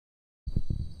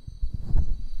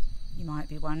You might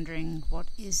be wondering, what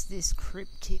is this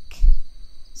cryptic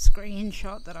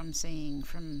screenshot that I'm seeing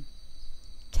from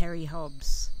Terry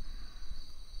Hobbs?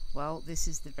 Well, this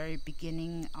is the very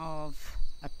beginning of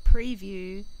a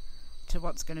preview to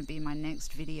what's going to be my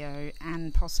next video,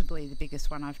 and possibly the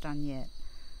biggest one I've done yet,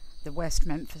 the West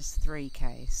Memphis 3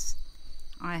 case.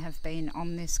 I have been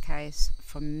on this case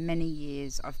for many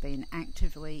years. I've been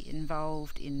actively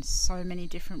involved in so many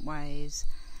different ways.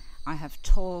 I have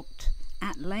talked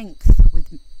at length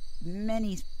with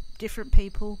many different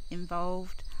people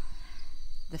involved,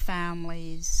 the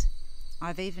families.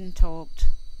 I've even talked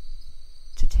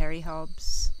to Terry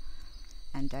Hobbs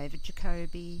and David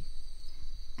Jacoby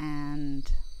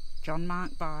and John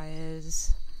Mark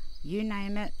Byers, you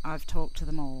name it, I've talked to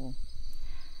them all.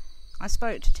 I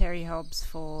spoke to Terry Hobbs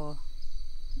for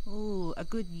a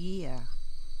good year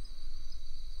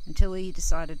until he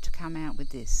decided to come out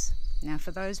with this. Now,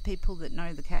 for those people that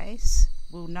know the case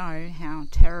will know how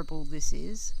terrible this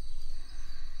is.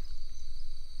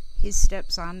 His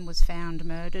stepson was found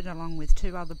murdered along with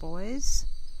 2 other boys,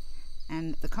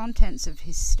 and the contents of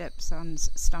his stepson's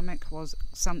stomach was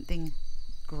something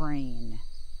green.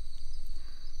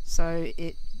 So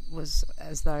it was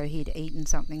as though he'd eaten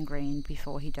something green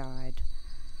before he died.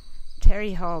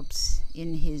 Terry Hobbs,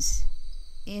 in his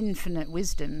infinite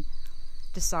wisdom,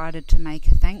 decided to make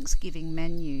a Thanksgiving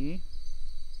menu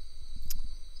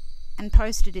and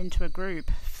post it into a group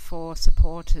for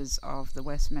supporters of the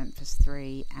West Memphis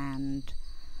 3 and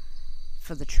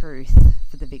for the truth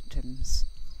for the victims.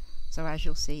 So as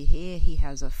you'll see here, he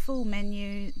has a full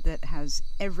menu that has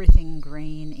everything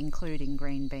green, including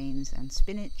green beans and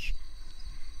spinach,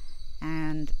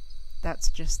 and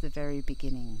that's just the very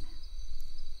beginning.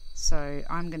 So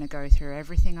I'm going to go through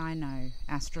everything I know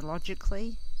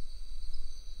astrologically,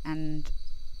 and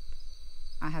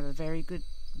I have a very good,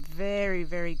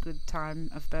 very good time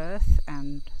of birth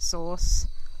and source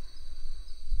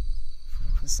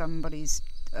for somebody's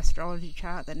astrology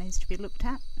chart that needs to be looked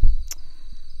at.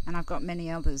 And I've got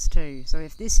many others too. So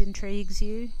if this intrigues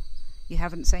you, you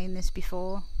haven't seen this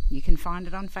before, you can find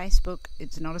it on Facebook.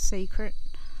 It's not a secret.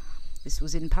 This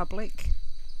was in public.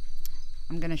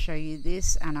 I'm going to show you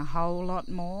this and a whole lot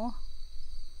more,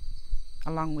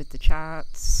 along with the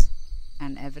charts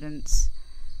and evidence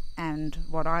and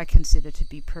what I consider to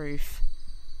be proof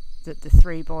that the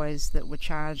 3 boys that were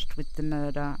charged with the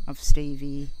murder of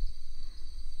Stevie,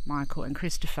 Michael and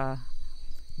Christopher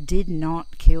did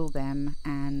not kill them,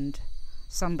 and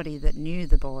somebody that knew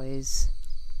the boys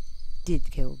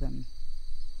did kill them.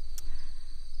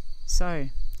 So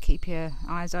keep your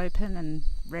eyes open and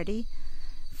ready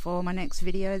for my next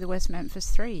video, the West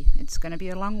Memphis 3. It's going to be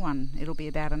a long one. It'll be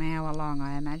about an hour long,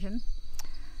 I imagine.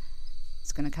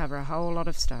 It's going to cover a whole lot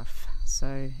of stuff.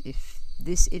 So if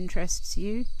this interests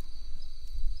you,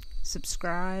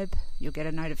 subscribe, you'll get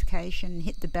a notification,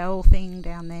 hit the bell thing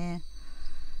down there,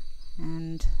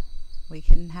 and we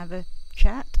can have a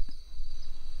chat.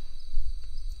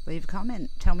 Leave a comment,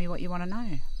 tell me what you want to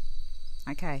know.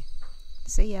 Okay,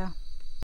 see ya.